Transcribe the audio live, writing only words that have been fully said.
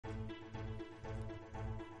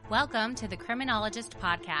Welcome to the Criminologist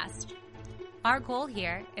Podcast. Our goal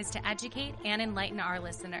here is to educate and enlighten our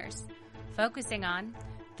listeners, focusing on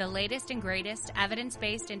the latest and greatest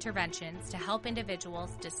evidence-based interventions to help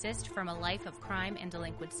individuals desist from a life of crime and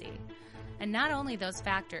delinquency. And not only those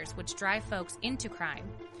factors which drive folks into crime,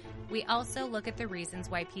 we also look at the reasons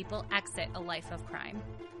why people exit a life of crime.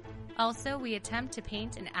 Also, we attempt to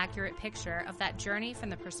paint an accurate picture of that journey from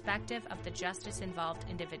the perspective of the justice-involved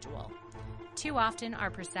individual. Too often,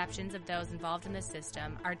 our perceptions of those involved in the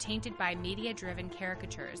system are tainted by media-driven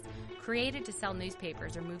caricatures created to sell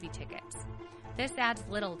newspapers or movie tickets. This adds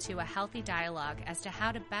little to a healthy dialogue as to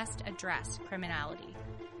how to best address criminality.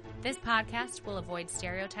 This podcast will avoid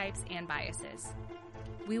stereotypes and biases.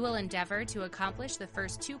 We will endeavor to accomplish the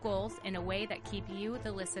first two goals in a way that keep you,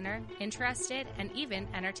 the listener, interested and even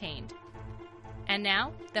entertained. And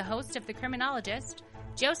now, the host of The Criminologist,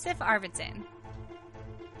 Joseph Arvidsson.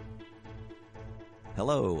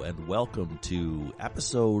 Hello and welcome to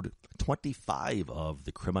episode 25 of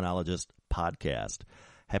the Criminologist Podcast.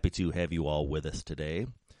 Happy to have you all with us today.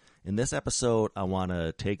 In this episode, I want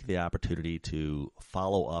to take the opportunity to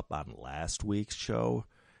follow up on last week's show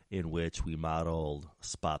in which we modeled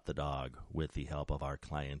Spot the Dog with the help of our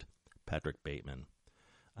client, Patrick Bateman.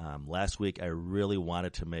 Last week, I really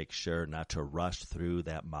wanted to make sure not to rush through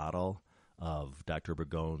that model of Dr.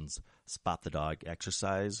 Burgon's Spot the Dog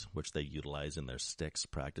exercise, which they utilize in their STIX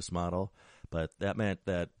practice model. But that meant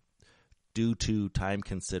that due to time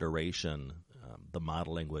consideration, the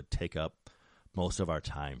modeling would take up most of our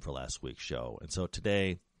time for last week's show. And so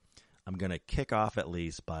today, I'm going to kick off at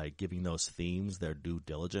least by giving those themes their due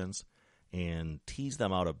diligence and tease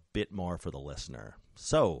them out a bit more for the listener.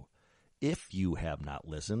 So, if you have not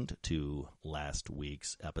listened to last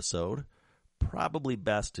week's episode, probably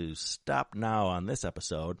best to stop now on this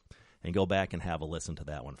episode and go back and have a listen to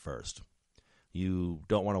that one first. You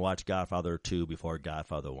don't want to watch Godfather 2 before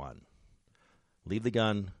Godfather 1. Leave the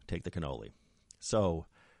gun, take the cannoli. So,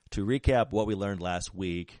 to recap what we learned last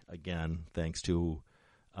week, again, thanks to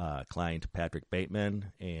client Patrick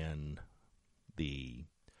Bateman and the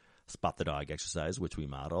Spot the Dog exercise, which we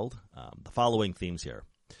modeled, the following themes here.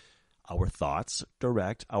 Our thoughts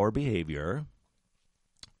direct our behavior.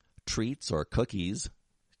 Treats or cookies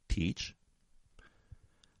teach.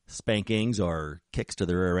 Spankings or kicks to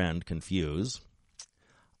the rear end confuse.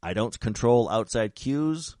 I don't control outside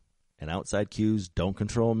cues, and outside cues don't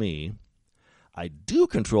control me. I do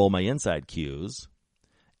control my inside cues,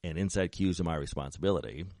 and inside cues are my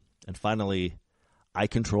responsibility. And finally, I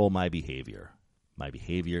control my behavior. My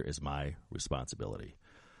behavior is my responsibility.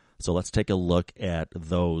 So let's take a look at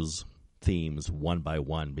those themes one by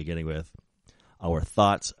one, beginning with our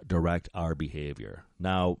thoughts direct our behavior.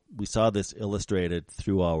 Now, we saw this illustrated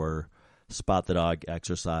through our Spot the Dog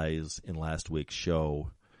exercise in last week's show,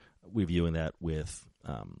 reviewing that with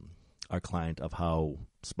our client of how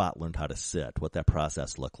Spot learned how to sit, what that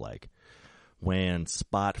process looked like. When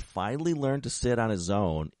Spot finally learned to sit on his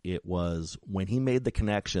own, it was when he made the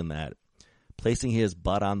connection that placing his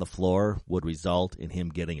butt on the floor would result in him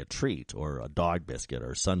getting a treat or a dog biscuit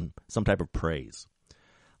or some type of praise.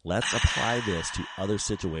 Let's apply this to other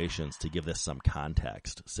situations to give this some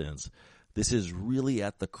context, since this is really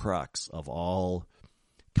at the crux of all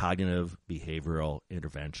cognitive behavioral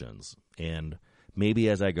interventions. And maybe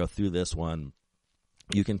as I go through this one,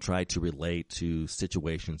 you can try to relate to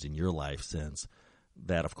situations in your life, since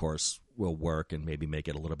that, of course, will work and maybe make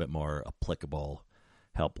it a little bit more applicable,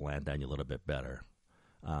 help land on you a little bit better.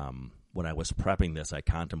 When I was prepping this, I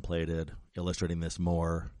contemplated illustrating this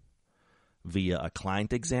more via a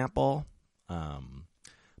client example,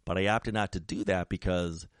 but I opted not to do that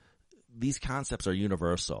because these concepts are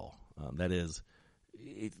universal. That is,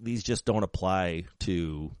 these just don't apply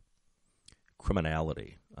to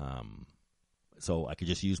criminality. So I could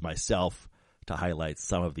just use myself to highlight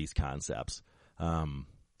some of these concepts.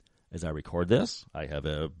 As I record this, I have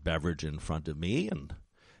a beverage in front of me, and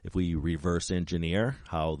if we reverse engineer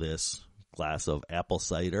how this glass of apple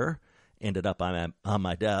cider ended up on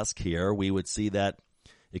my desk here, we would see that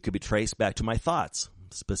it could be traced back to my thoughts.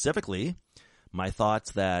 Specifically, my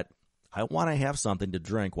thoughts that I want to have something to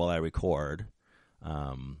drink while I record.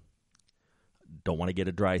 Don't want to get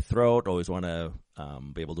a dry throat. Always want to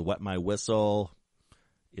be able to wet my whistle.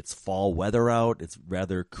 It's fall weather out. It's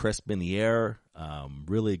rather crisp in the air.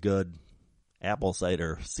 Really good apple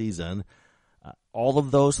cider season. All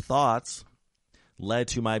of those thoughts led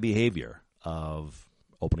to my behavior of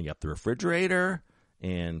opening up the refrigerator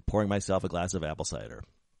and pouring myself a glass of apple cider.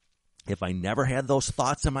 If I never had those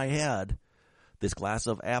thoughts in my head, this glass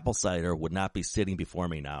of apple cider would not be sitting before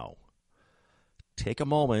me now. take a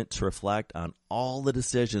moment to reflect on all the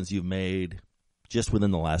decisions you've made just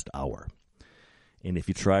within the last hour. And if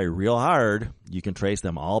you try real hard, you can trace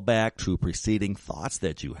them all back to preceding thoughts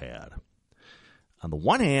that you had. On the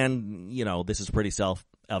one hand, this is pretty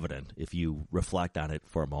self-evident if you reflect on it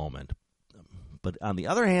for a moment. But on the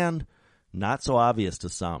other hand, not so obvious to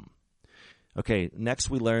some. Okay, next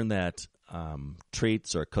we learn that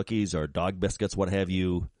treats or cookies or dog biscuits, what have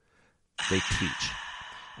you, they teach.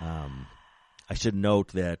 I should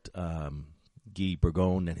note that Guy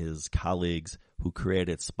Bourgon and his colleagues who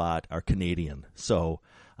created Spot are Canadian. So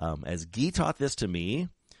as Guy taught this to me,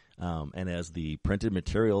 and as the printed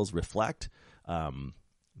materials reflect,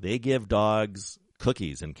 they give dogs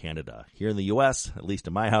cookies in Canada. Here in the U.S., at least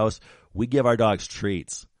in my house, we give our dogs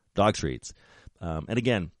treats, dog treats. And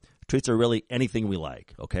again, treats are really anything we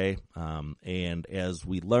like, okay? And as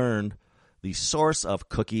we learned, the source of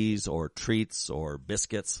cookies or treats or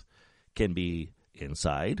biscuits can be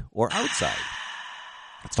inside or outside.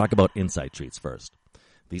 Let's talk about inside treats first.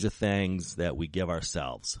 These are things that we give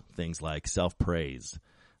ourselves, things like self-praise,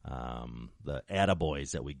 the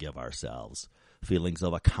attaboys that we give ourselves, feelings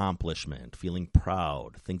of accomplishment, feeling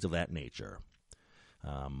proud, things of that nature.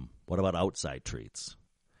 What about outside treats?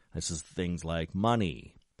 This is things like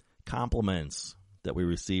money, compliments that we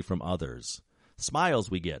receive from others,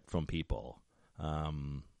 smiles we get from people,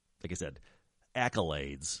 like I said,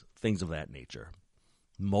 accolades, things of that nature.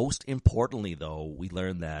 Most importantly, though, we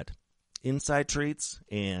learn that inside treats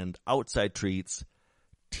and outside treats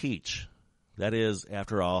teach. That is,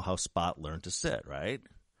 after all, how Spot learned to sit, right?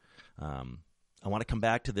 I want to come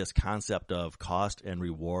back to this concept of cost and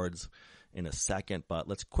rewards in a second, but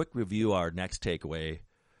let's quick review our next takeaway,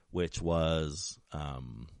 which was,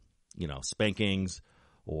 spankings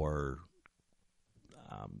or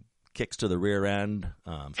kicks to the rear end,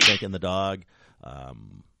 spanking the dog.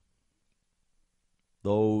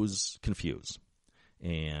 Those confuse.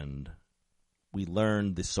 And we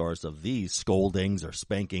learned the source of these scoldings or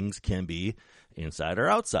spankings can be inside or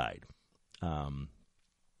outside.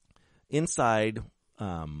 Inside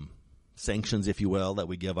sanctions, if you will, that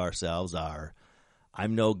we give ourselves are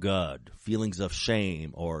I'm no good, feelings of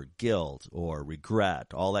shame or guilt or regret,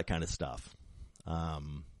 all that kind of stuff.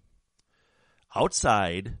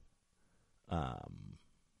 Outside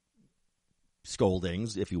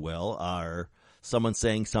scoldings, if you will, are someone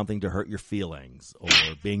saying something to hurt your feelings or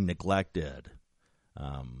being neglected.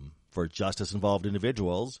 For justice-involved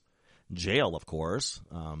individuals, jail, of course,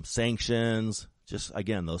 sanctions, just,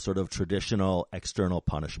 again, those sort of traditional external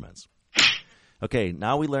punishments. Okay,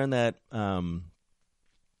 now we learn that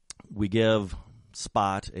we give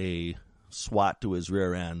Spot a swat to his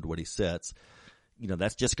rear end when he sits.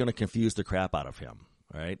 That's just going to confuse the crap out of him,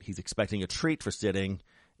 right? He's expecting a treat for sitting,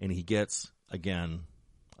 and he gets, again,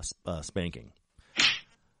 a spanking.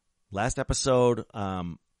 Last episode,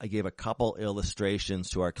 I gave a couple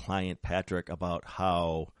illustrations to our client, Patrick, about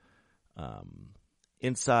how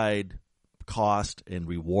inside cost and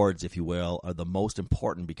rewards, if you will, are the most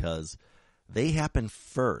important because they happen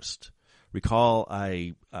first. Recall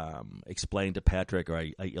I explained to Patrick, or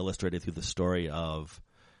I illustrated through the story of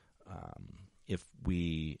if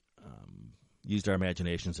we used our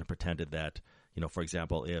imaginations and pretended that, for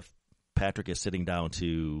example, if Patrick is sitting down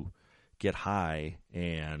to get high,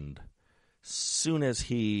 and soon as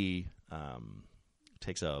he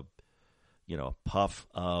takes a puff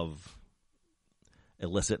of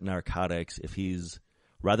illicit narcotics, if he's,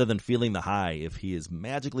 rather than feeling the high, if he is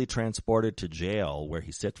magically transported to jail where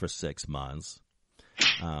he sits for 6 months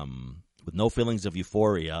with no feelings of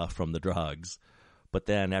euphoria from the drugs, but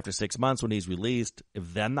then after 6 months when he's released,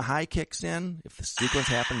 if then the high kicks in, if the sequence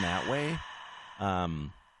happened that way,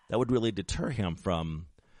 that would really deter him from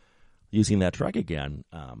using that drug again.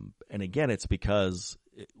 And again, it's because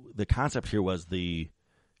the concept here was the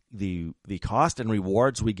cost and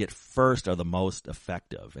rewards we get first are the most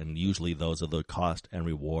effective, and usually those are the cost and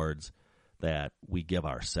rewards that we give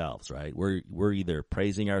ourselves, right? We're either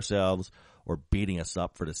praising ourselves or beating us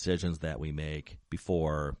up for decisions that we make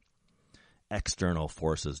before external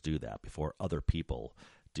forces do that, before other people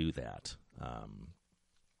do that.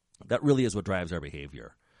 That really is what drives our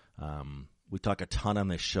behavior. We talk a ton on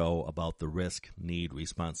this show about the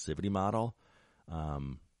risk-need-responsivity model.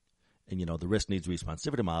 And, the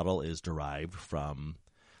risk-needs-responsivity model is derived from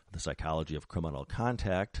the psychology of criminal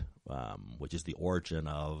contact, which is the origin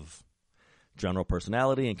of general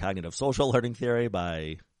personality and cognitive social learning theory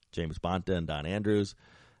by James Bonta and Don Andrews.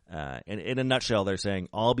 And in a nutshell, they're saying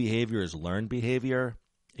all behavior is learned behavior,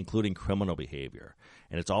 including criminal behavior.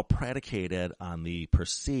 And it's all predicated on the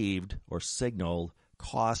perceived or signaled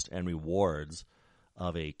cost and rewards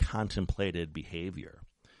of a contemplated behavior.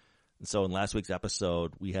 And so in last week's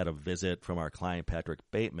episode, we had a visit from our client, Patrick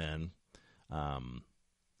Bateman.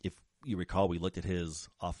 If you recall, we looked at his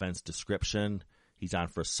offense description. He's on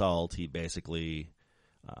for assault. He basically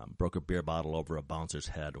broke a beer bottle over a bouncer's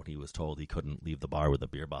head when he was told he couldn't leave the bar with a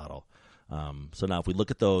beer bottle. So now if we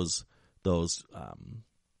look at those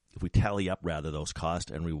if we tally up those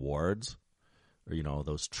cost and rewards, or,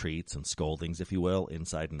 those treats and scoldings, if you will,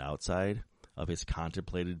 inside and outside of his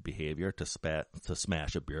contemplated behavior to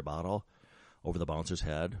smash a beer bottle over the bouncer's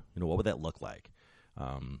head, what would that look like?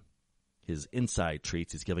 His inside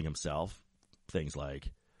treats he's giving himself, things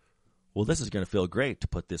like, well, this is going to feel great to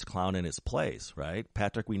put this clown in his place, right?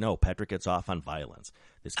 We know Patrick gets off on violence.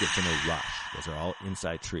 This gives him a rush. Those are all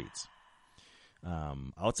inside treats.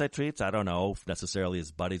 Outside treats, I don't know if necessarily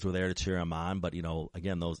his buddies were there to cheer him on, but,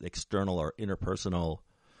 again, those external or interpersonal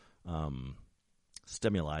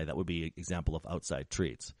stimuli, that would be an example of outside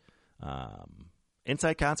treats.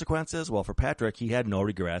 Inside consequences, well, for Patrick, he had no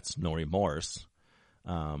regrets, no remorse.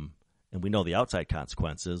 And we know the outside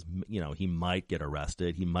consequences, he might get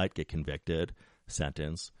arrested, he might get convicted,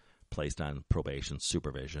 sentenced, placed on probation,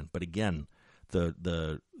 supervision. But again,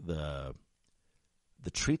 the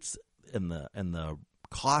treats and the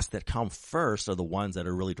costs that come first are the ones that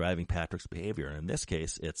are really driving Patrick's behavior. And in this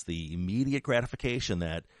case, it's the immediate gratification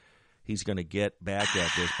that he's going to get back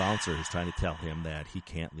at this bouncer who's trying to tell him that he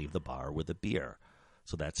can't leave the bar with a beer.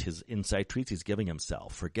 So that's his inside treats he's giving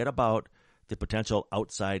himself. Forget about the potential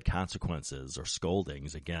outside consequences or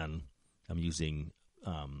scoldings. Again, I'm using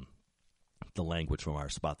the language from our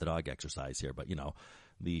spot the dog exercise here, but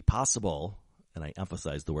the possible, and I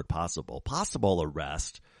emphasize the word possible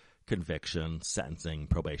arrest, conviction, sentencing,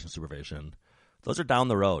 probation, supervision, those are down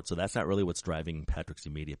the road. So that's not really what's driving Patrick's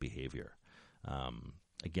immediate behavior.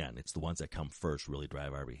 Again, it's the ones that come first really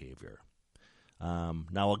drive our behavior.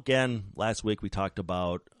 Now, again, last week we talked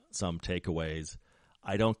about some takeaways.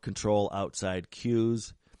 I don't control outside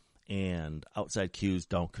cues, and outside cues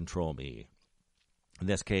don't control me. In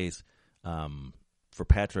this case, for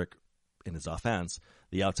Patrick, in his offense,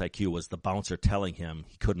 the outside cue was the bouncer telling him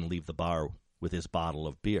he couldn't leave the bar with his bottle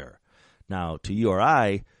of beer. Now, to you or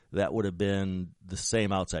I, that would have been the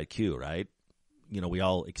same outside cue, right? We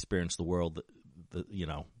all experience the world,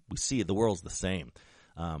 we see the world's the same.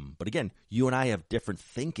 But again, you and I have different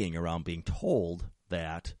thinking around being told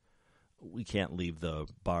that we can't leave the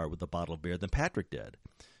bar with a bottle of beer than Patrick did.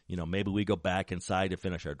 Maybe we go back inside to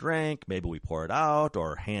finish our drink. Maybe we pour it out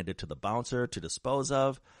or hand it to the bouncer to dispose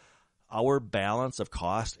of. Our balance of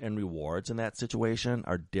cost and rewards in that situation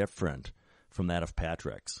are different from that of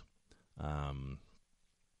Patrick's.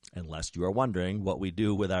 Unless you are wondering what we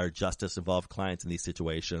do with our justice-involved clients in these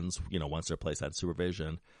situations, once they're placed on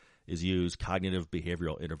supervision, is use cognitive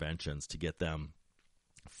behavioral interventions to get them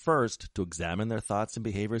first to examine their thoughts and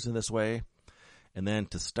behaviors in this way, and then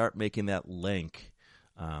to start making that link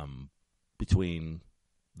between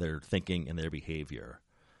their thinking and their behavior.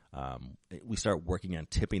 We start working on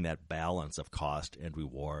tipping that balance of cost and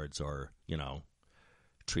rewards, or,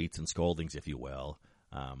 treats and scoldings, if you will.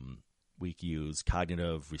 We use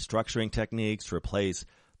cognitive restructuring techniques to replace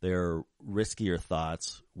their riskier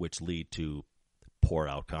thoughts, which lead to poor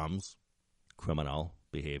outcomes, criminal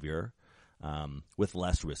behavior, with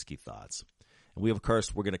less risky thoughts. And we're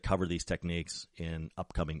going to cover these techniques in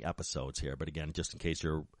upcoming episodes here. But again, just in case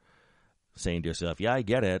you're saying to yourself, yeah, I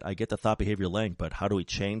get it. I get the thought behavior link, but how do we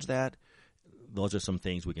change that? Those are some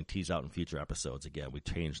things we can tease out in future episodes. Again, we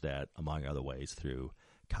change that, among other ways, through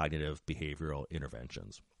cognitive behavioral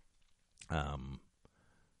interventions. And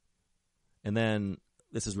then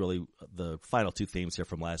this is really the final two themes here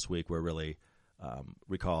from last week were really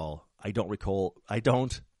I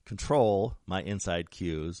don't control my inside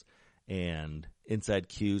cues, and inside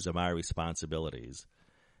cues are my responsibilities.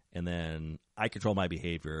 And then I control my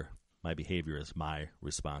behavior. My behavior is my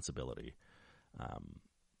responsibility.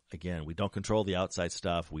 Again, we don't control the outside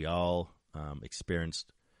stuff. We all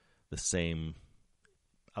experienced the same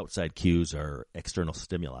outside cues or external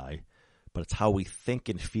stimuli, but it's how we think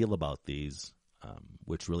and feel about these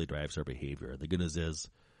which really drives our behavior. The good news is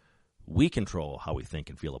we control how we think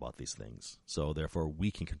and feel about these things, so therefore we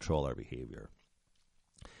can control our behavior.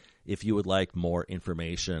 If you would like more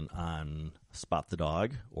information on Spot the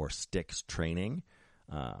Dog or Sticks training,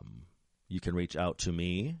 you can reach out to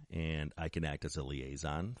me, and I can act as a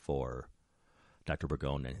liaison for Dr.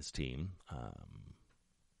 Burgone and his team.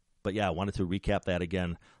 But yeah, I wanted to recap that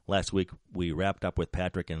again. Last week we wrapped up with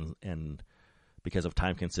Patrick and because of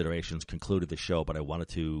time considerations, concluded the show, but I wanted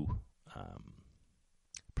to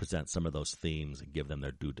present some of those themes and give them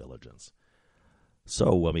their due diligence.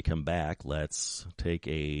 So when we come back, let's take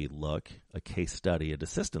a look, a case study, a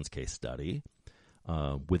Desistance case study,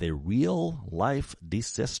 with a real-life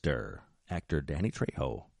desister, actor Danny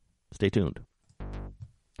Trejo. Stay tuned.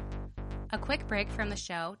 A quick break from the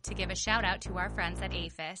show to give a shout-out to our friends at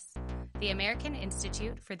APHIS, the American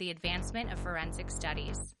Institute for the Advancement of Forensic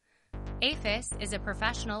Studies. APHIS is a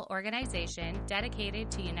professional organization dedicated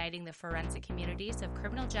to uniting the forensic communities of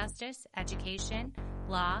criminal justice, education,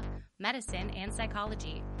 law, medicine, and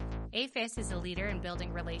psychology. APHIS is a leader in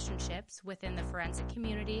building relationships within the forensic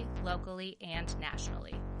community, locally and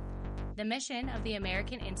nationally. The mission of the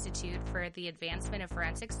American Institute for the Advancement of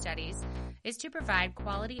Forensic Studies is to provide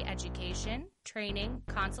quality education, training,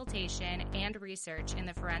 consultation, and research in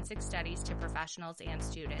the forensic studies to professionals and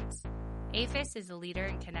students. APHIS is a leader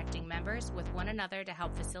in connecting members with one another to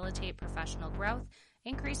help facilitate professional growth,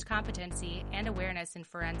 increased competency, and awareness in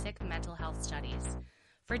forensic mental health studies.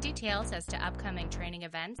 For details as to upcoming training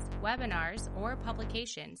events, webinars, or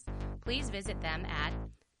publications, please visit them at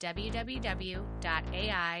www.aiafs.com.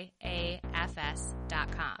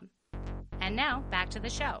 And now, back to the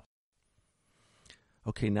show.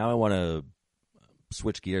 Okay, now I want to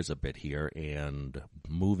switch gears a bit here and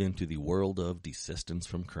move into the world of desistance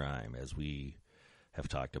from crime. As we have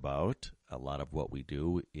talked about, a lot of what we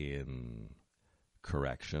do in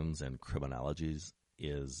corrections and criminologies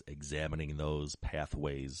is examining those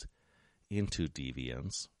pathways into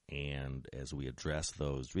deviance. And as we address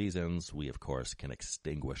those reasons, we, of course, can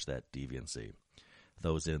extinguish that deviancy.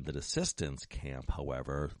 Those in the desistance camp,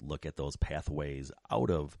 however, look at those pathways out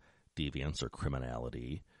of deviance or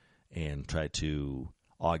criminality and try to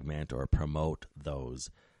augment or promote those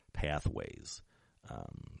pathways.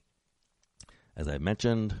 As I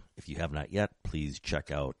mentioned, if you have not yet, please check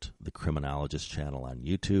out the Criminologist channel on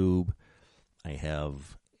YouTube. I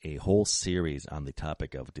have a whole series on the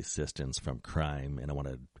topic of desistance from crime, and I want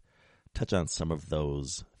to touch on some of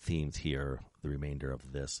those themes here, the remainder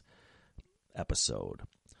of this episode.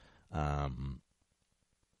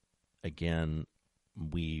 Again,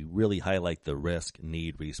 we really highlight the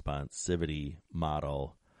risk-need responsivity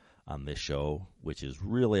model on this show, which is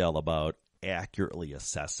really all about accurately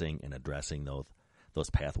assessing and addressing those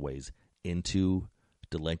pathways into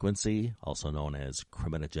delinquency, also known as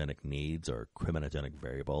criminogenic needs or criminogenic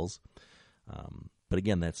variables. But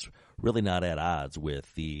again, that's really not at odds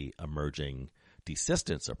with the emerging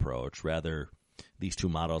desistance approach. Rather, these two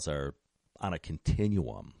models are on a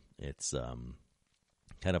continuum. It's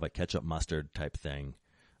kind of a ketchup mustard type thing,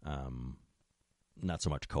 not so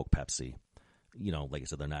much Coke Pepsi. Like I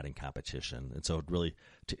said, they're not in competition. And so really,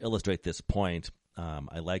 to illustrate this point,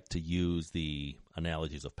 I like to use the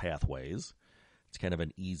analogies of pathways. It's kind of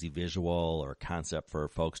an easy visual or concept for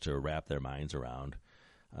folks to wrap their minds around.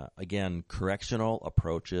 Again, correctional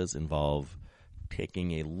approaches involve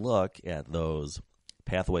taking a look at those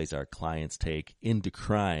pathways our clients take into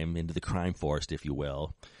the crime forest, if you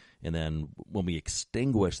will. And then when we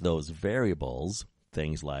extinguish those variables,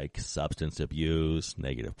 things like substance abuse,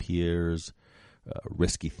 negative peers,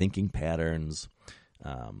 risky thinking patterns,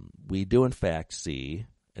 we do in fact see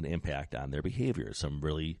an impact on their behavior, some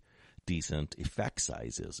really decent effect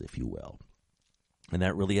sizes, if you will. And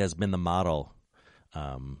that really has been the model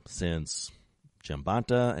since Jim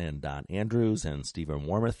Bonta and Don Andrews and Stephen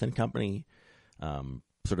Wormuth and company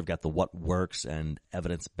sort of got the what works and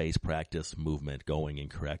evidence-based practice movement going in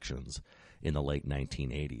corrections in the late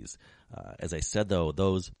 1980s. As I said, though,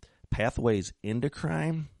 those pathways into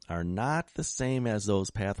crime are not the same as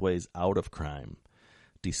those pathways out of crime.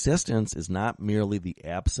 Desistance is not merely the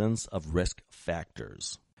absence of risk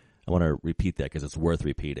factors. I want to repeat that because it's worth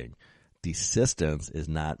repeating. Desistance is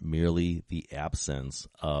not merely the absence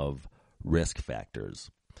of risk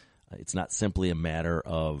factors. It's not simply a matter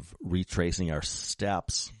of retracing our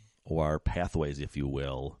steps or our pathways, if you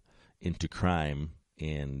will, into crime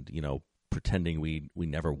and, pretending we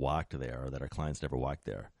never walked there or that our clients never walked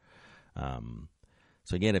there.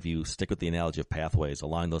 So again, if you stick with the analogy of pathways,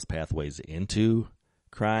 along those pathways into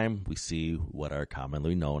crime, we see what are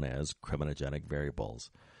commonly known as criminogenic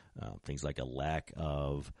variables. Things like a lack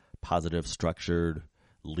of positive, structured,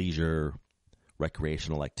 leisure,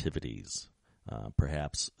 recreational activities,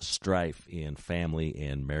 perhaps strife in family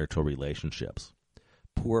and marital relationships,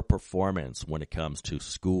 poor performance when it comes to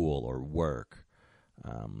school or work,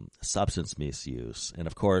 substance misuse, and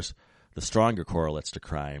of course, the stronger correlates to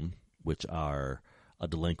crime, which are a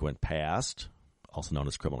delinquent past, also known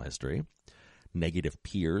as criminal history, negative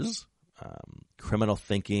peers, criminal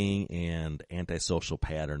thinking, and antisocial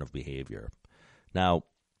pattern of behavior. Now,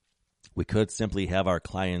 we could simply have our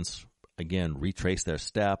clients, again, retrace their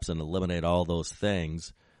steps and eliminate all those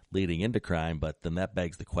things leading into crime, but then that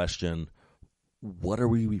begs the question, what are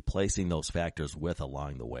we replacing those factors with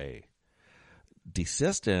along the way?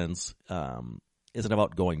 Desistance isn't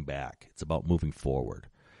about going back. It's about moving forward.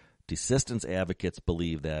 Desistance advocates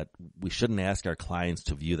believe that we shouldn't ask our clients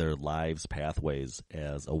to view their lives' pathways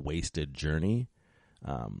as a wasted journey,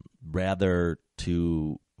 rather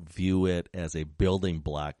to view it as a building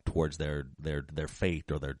block towards their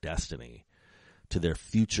fate or their destiny, to their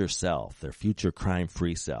future self, their future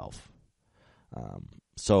crime-free self.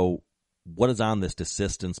 So what is on this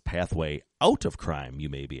desistance pathway out of crime, you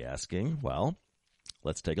may be asking? Well,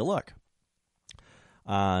 let's take a look.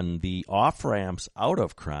 On the off-ramps out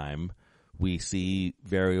of crime, we see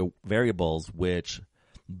variables which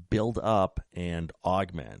build up and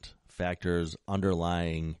augment factors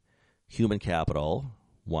underlying human capital,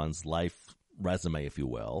 one's life resume, if you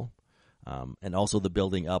will, and also the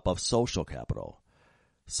building up of social capital.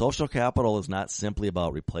 Social capital is not simply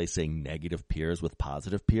about replacing negative peers with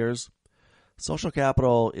positive peers. Social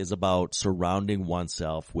capital is about surrounding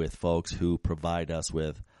oneself with folks who provide us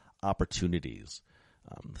with opportunities,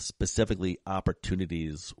 specifically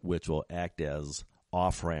opportunities which will act as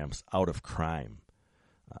off-ramps out of crime,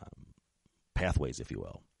 pathways, if you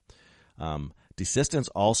will. Desistance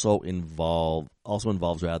also involves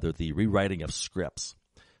the rewriting of scripts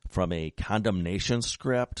from a condemnation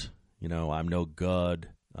script, I'm no good,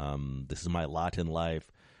 this is my lot in life,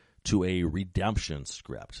 to a redemption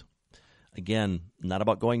script. Again, not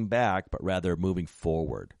about going back, but rather moving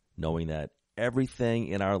forward, knowing that everything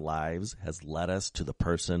in our lives has led us to the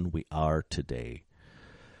person we are today.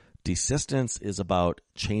 Desistance is about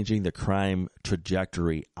changing the crime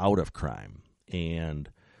trajectory out of crime, and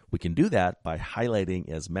we can do that by highlighting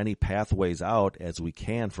as many pathways out as we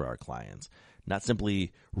can for our clients, not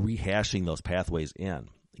simply rehashing those pathways in.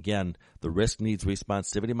 Again, the risk needs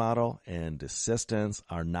responsivity model and desistance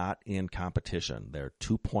are not in competition. They're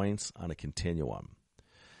 2 points on a continuum.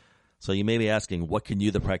 So you may be asking, what can you,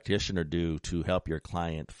 the practitioner, do to help your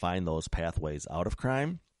client find those pathways out of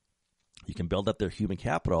crime? You can build up their human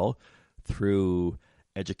capital through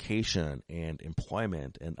education and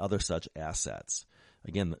employment and other such assets.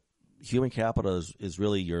 Again, human capital is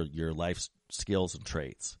really your life skills and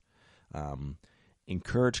traits.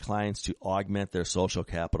 Encourage clients to augment their social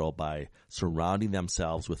capital by surrounding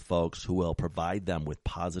themselves with folks who will provide them with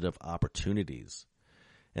positive opportunities.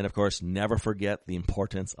 And of course, never forget the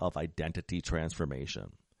importance of identity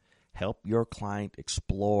transformation. Help your client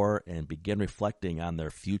explore and begin reflecting on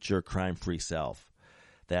their future crime-free self.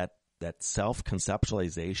 That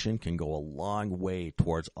self-conceptualization can go a long way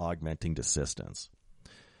towards augmenting desistance.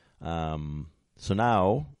 So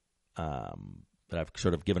now that I've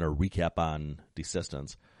sort of given a recap on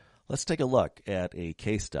desistance, let's take a look at a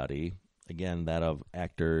case study, again, that of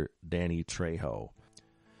actor Danny Trejo.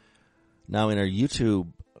 Now, in our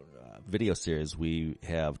YouTube video series, we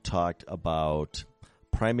have talked about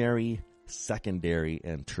primary, secondary,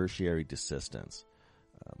 and tertiary desistance.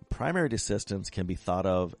 Primary desistance can be thought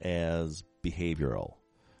of as behavioral,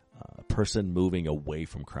 a person moving away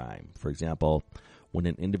from crime. For example, when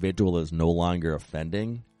an individual is no longer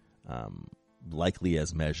offending, likely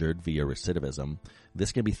as measured via recidivism,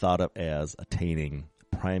 this can be thought of as attaining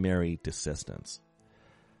primary desistance.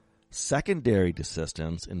 Secondary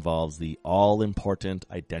desistance involves the all-important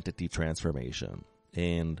identity transformation,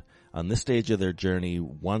 and on this stage of their journey,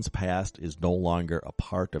 one's past is no longer a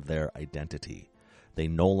part of their identity. They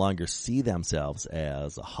no longer see themselves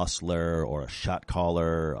as a hustler or a shot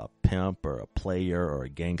caller, a pimp or a player or a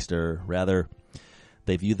gangster. Rather,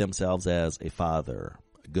 they view themselves as a father,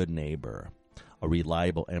 a good neighbor, a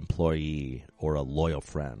reliable employee, or a loyal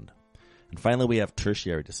friend. And finally, we have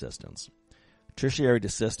tertiary desistance. Tertiary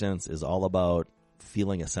desistance is all about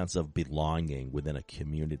feeling a sense of belonging within a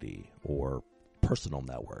community or personal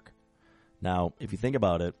network. Now, if you think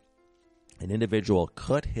about it, an individual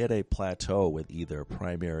could hit a plateau with either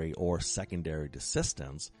primary or secondary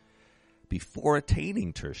desistance before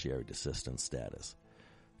attaining tertiary desistance status.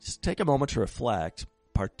 Just take a moment to reflect,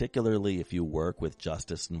 particularly if you work with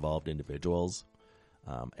justice-involved individuals,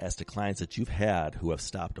 as to clients that you've had who have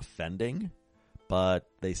stopped offending, but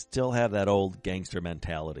they still have that old gangster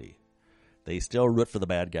mentality. They still root for the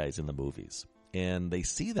bad guys in the movies, and they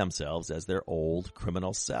see themselves as their old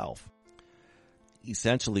criminal self.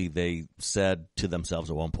 Essentially, they said to themselves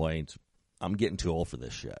at one point, I'm getting too old for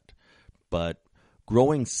this shit. But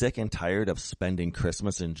growing sick and tired of spending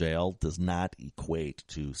Christmas in jail does not equate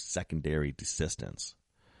to secondary desistance.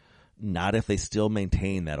 Not if they still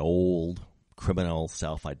maintain that old criminal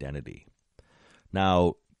self-identity.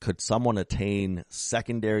 Now, could someone attain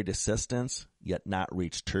secondary desistance yet not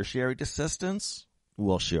reach tertiary desistance?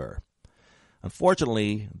 Well, sure.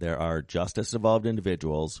 Unfortunately, there are justice-involved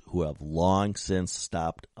individuals who have long since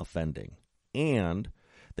stopped offending, and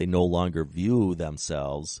they no longer view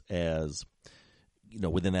themselves as,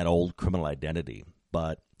 within that old criminal identity.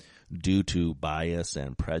 But due to bias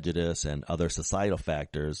and prejudice and other societal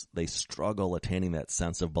factors, they struggle attaining that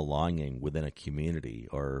sense of belonging within a community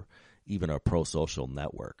or even a pro-social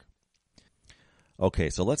network.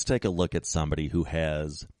 Okay, so let's take a look at somebody who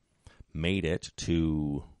has made it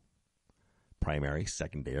to primary,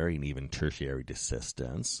 secondary, and even tertiary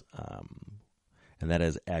desistance, and that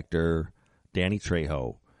is actor Danny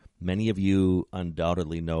Trejo. Many of you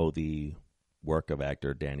undoubtedly know the work of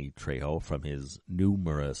actor Danny Trejo from his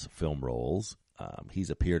numerous film roles.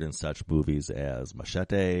 He's appeared in such movies as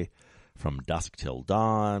Machete, From Dusk Till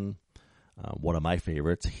Dawn, one of my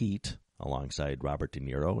favorites, Heat, alongside Robert De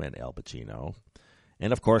Niro and Al Pacino,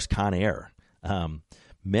 and of course Con Air.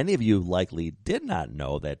 Many of you likely did not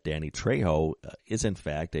know that Danny Trejo is in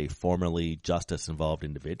fact a formerly justice-involved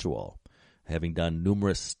individual, having done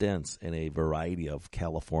numerous stints in a variety of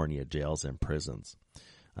California jails and prisons.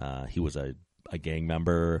 He was a gang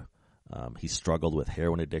member. He struggled with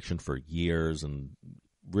heroin addiction for years and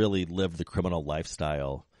really lived the criminal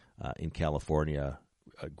lifestyle in California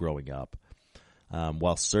growing up.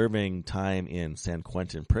 While serving time in San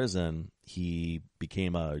Quentin prison, he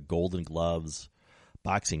became a Golden Gloves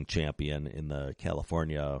boxing champion in the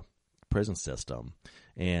California prison system.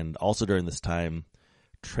 And also during this time,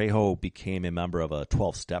 Trejo became a member of a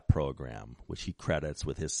 12-step program, which he credits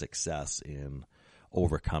with his success in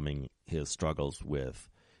overcoming his struggles with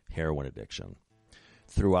heroin addiction.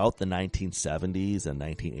 Throughout the 1970s and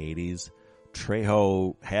 1980s,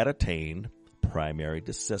 Trejo had attained primary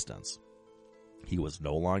desistance. He was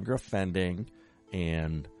no longer offending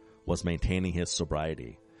and was maintaining his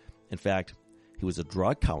sobriety. In fact, he was a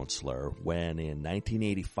drug counselor when in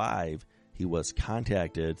 1985 he was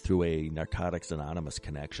contacted through a Narcotics Anonymous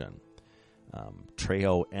connection.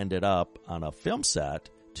 Trejo ended up on a film set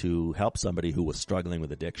to help somebody who was struggling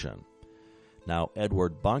with addiction. Now,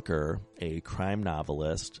 Edward Bunker, a crime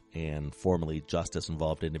novelist and formerly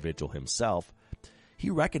justice-involved individual himself, he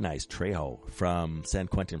recognized Trejo from San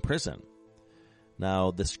Quentin prison. Now,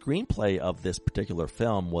 the screenplay of this particular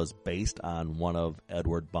film was based on one of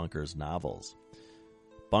Edward Bunker's novels.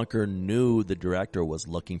 Bunker knew the director was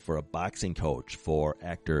looking for a boxing coach for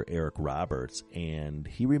actor Eric Roberts, and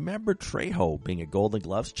he remembered Trejo being a Golden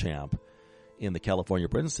Gloves champ in the California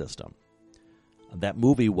prison system. That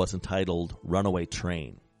movie was entitled Runaway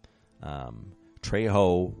Train.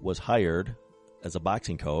 Trejo was hired as a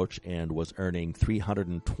boxing coach and was earning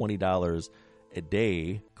 $320 a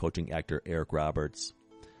day coaching actor Eric Roberts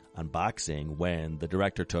on boxing when the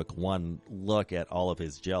director took one look at all of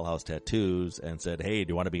his jailhouse tattoos and said, "Hey,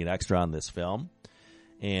 do you want to be an extra on this film?"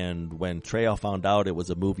 And when Trejo found out it was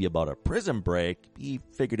a movie about a prison break, he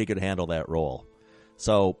figured he could handle that role.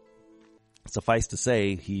 So suffice to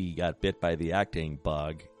say, he got bit by the acting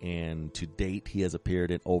bug, and to date he has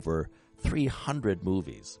appeared in over 300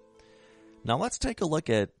 movies. Now let's take a look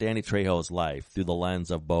at Danny Trejo's life through the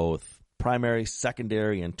lens of both primary,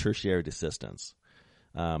 secondary, and tertiary desistance.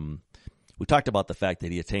 We talked about the fact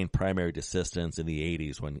that he attained primary desistance in the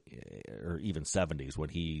 80s or even 70s when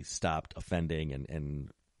he stopped offending and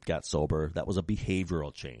got sober. That was a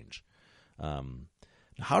behavioral change.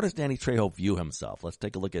 How does Danny Trejo view himself? Let's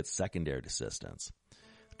take a look at secondary desistance.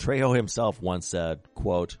 Trejo himself once said,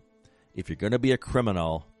 quote, "If you're going to be a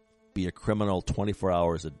criminal 24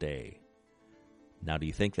 hours a day." Now, do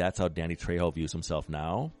you think that's how Danny Trejo views himself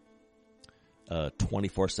now? A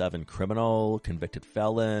 24/7 criminal, convicted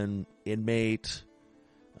felon, inmate,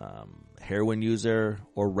 heroin user,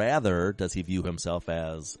 or rather, does he view himself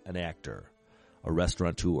as an actor, a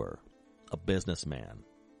restaurateur, a businessman,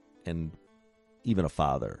 and even a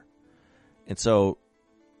father? And so,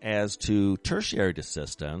 as to tertiary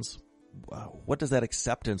desistance, what does that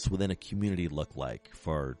acceptance within a community look like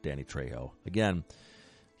for Danny Trejo? Again,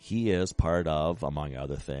 he is part of, among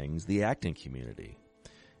other things, the acting community.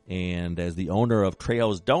 And as the owner of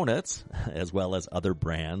Trejo's Donuts, as well as other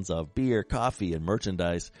brands of beer, coffee, and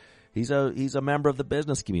merchandise, he's a member of the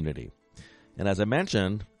business community. And as I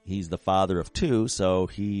mentioned, he's the father of two, so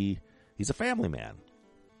he's a family man.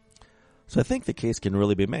 So I think the case can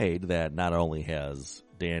really be made that not only has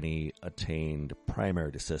Danny attained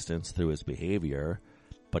primary desistance through his behavior,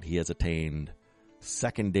 but he has attained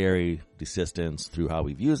secondary desistance through how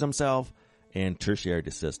he views himself, and tertiary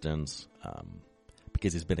desistance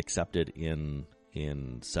because he's been accepted in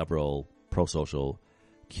several pro-social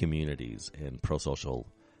communities and pro-social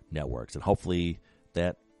networks. And hopefully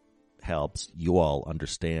that helps you all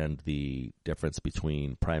understand the difference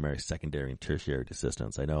between primary, secondary, and tertiary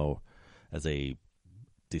desistance. I know as a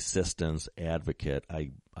desistance advocate,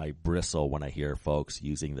 I bristle when I hear folks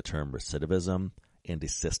using the term recidivism and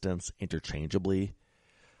desistance interchangeably.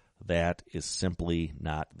 That is simply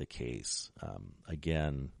not the case.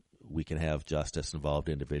 Again, we can have justice-involved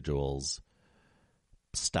individuals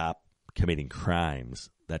stop committing crimes.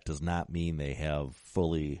 That does not mean they have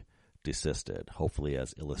fully desisted, hopefully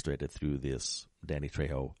as illustrated through this Danny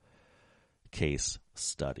Trejo case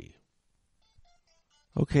study.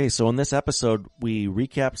 Okay, so in this episode, we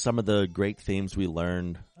recapped some of the great themes we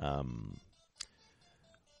learned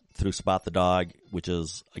through Spot the Dog, which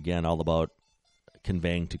is, again, all about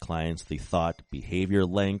conveying to clients the thought-behavior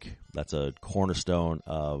link. That's a cornerstone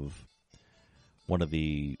of one of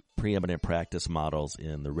the preeminent practice models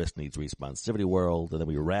in the risk needs responsivity world. And then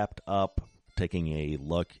we wrapped up taking a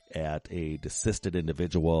look at a desisted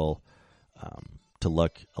individual to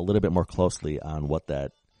look a little bit more closely on what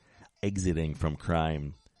that exiting from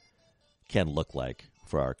crime can look like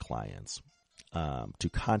for our clients. To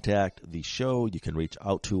contact the show, you can reach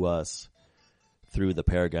out to us through the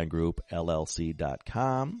Paragon Group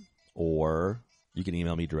LLC.com, or you can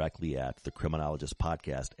email me directly at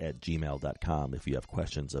thecriminologistpodcast@gmail.com if you have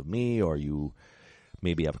questions of me, or you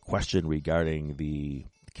maybe have a question regarding the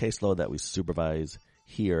caseload that we supervise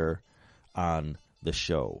here on the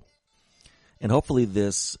show. And hopefully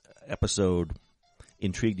this episode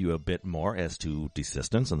intrigued you a bit more as to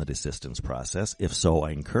desistance and the desistance process. If so,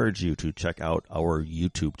 I encourage you to check out our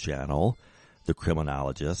YouTube channel, The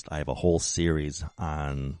Criminologist. I have a whole series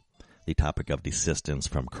on the topic of desistance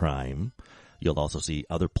from crime. You'll also see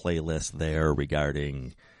other playlists there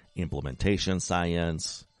regarding implementation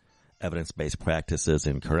science, evidence-based practices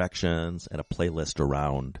in corrections, and a playlist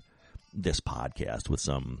around this podcast with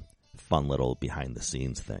some fun little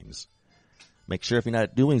behind-the-scenes things. Make sure, if you're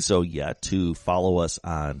not doing so yet, to follow us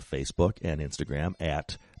on Facebook and Instagram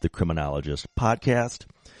at The Criminologist Podcast.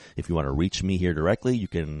 If you want to reach me here directly, you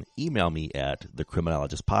can email me at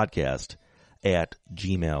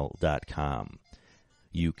thecriminologistpodcast@gmail.com.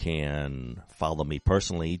 You can follow me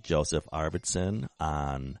personally, Joseph Arvidsson,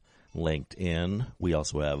 on LinkedIn. We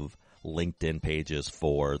also have LinkedIn pages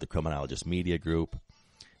for the Criminologist Media Group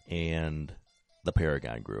and the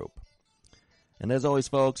Paragon Group. And as always,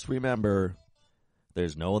 folks, remember,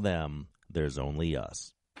 there's no them, there's only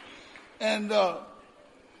us. And,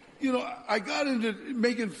 I got into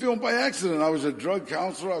making film by accident. I was a drug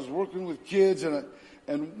counselor. I was working with kids, and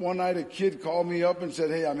one night a kid called me up and said,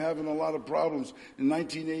 "Hey, I'm having a lot of problems," in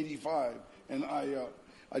 1985. And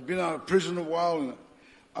I'd been out of prison a while, and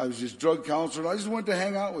I was his drug counselor, and I just went to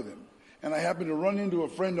hang out with him. And I happened to run into a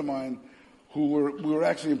friend of mine we were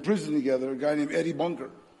actually in prison together, a guy named Eddie Bunker.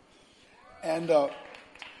 And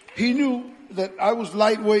he knew that I was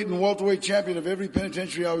lightweight and welterweight champion of every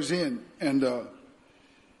penitentiary I was in. And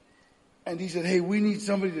he said, "Hey, we need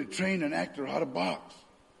somebody to train an actor how to box."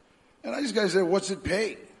 And I just got to say, "What's it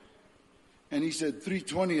pay?" And he said,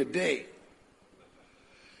 $320 a day.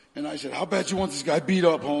 And I said, "How bad you want this guy beat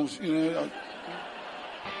up, Holmes?" The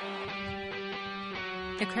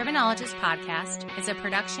Criminologist Podcast is a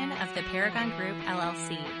production of the Paragon Group,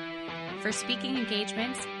 LLC. For speaking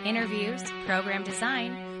engagements, interviews, program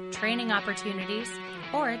design, training opportunities,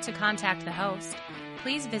 or to contact the host,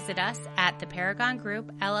 please visit us at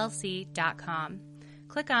theparagongroup.llc.com.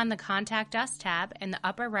 Click on the Contact Us tab in the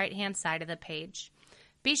upper right-hand side of the page.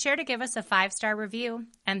 Be sure to give us a 5-star review,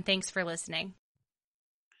 and thanks for listening.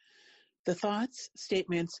 The thoughts,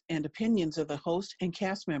 statements, and opinions of the host and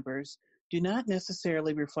cast members do not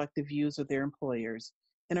necessarily reflect the views of their employers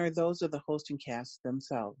and are those of the host and cast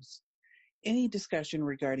themselves. Any discussion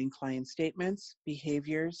regarding client statements,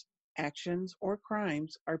 behaviors, actions, or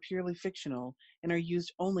crimes are purely fictional and are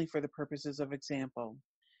used only for the purposes of example.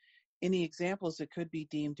 Any examples that could be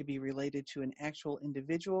deemed to be related to an actual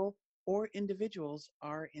individual or individuals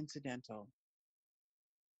are incidental.